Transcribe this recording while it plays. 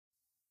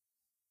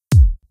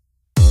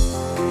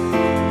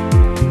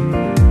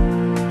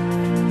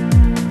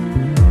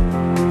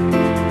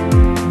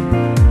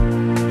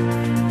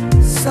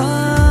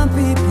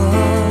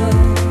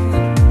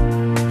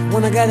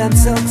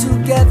themselves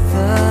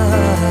together.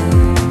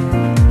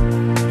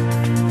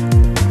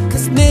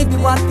 'Cause maybe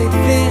what they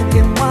think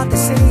and what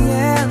they're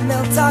saying,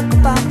 they'll talk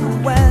about the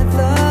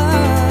weather.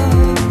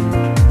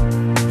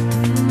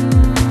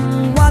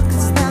 What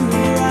could stand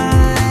me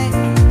right?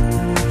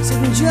 Sit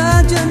and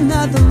judge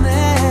another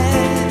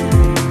man.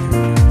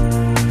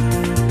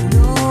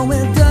 No,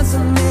 it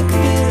doesn't make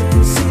a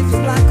difference if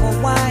you're black or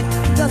white.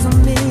 It doesn't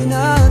mean a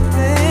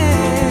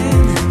thing.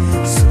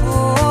 So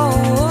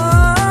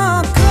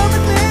come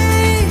with me,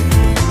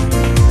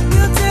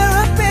 we'll tear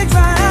a page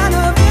right out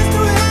of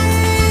history.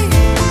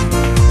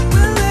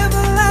 We'll live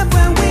a life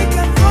when we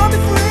can all be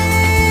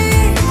free.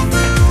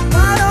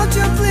 Why don't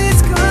you please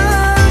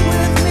come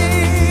with me?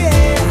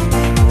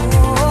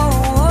 Oh,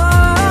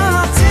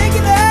 I'll take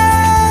you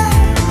there,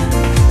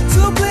 to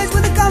a place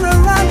where the color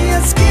around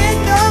your skin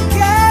don't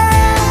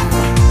care,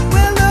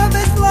 where love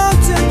is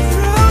floating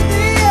through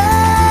the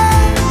air.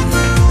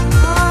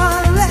 Oh,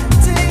 let's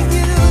take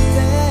you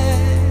there.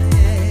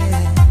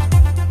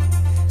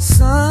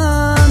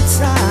 Sometimes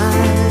I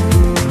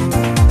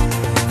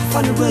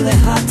find it really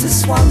hard to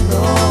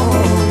swallow.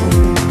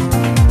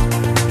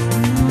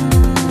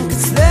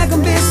 'Cause there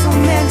can be so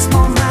many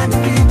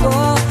small-minded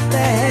people,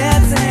 their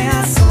heads they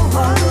are so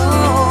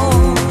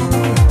hollow.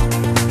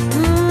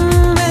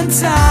 And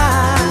time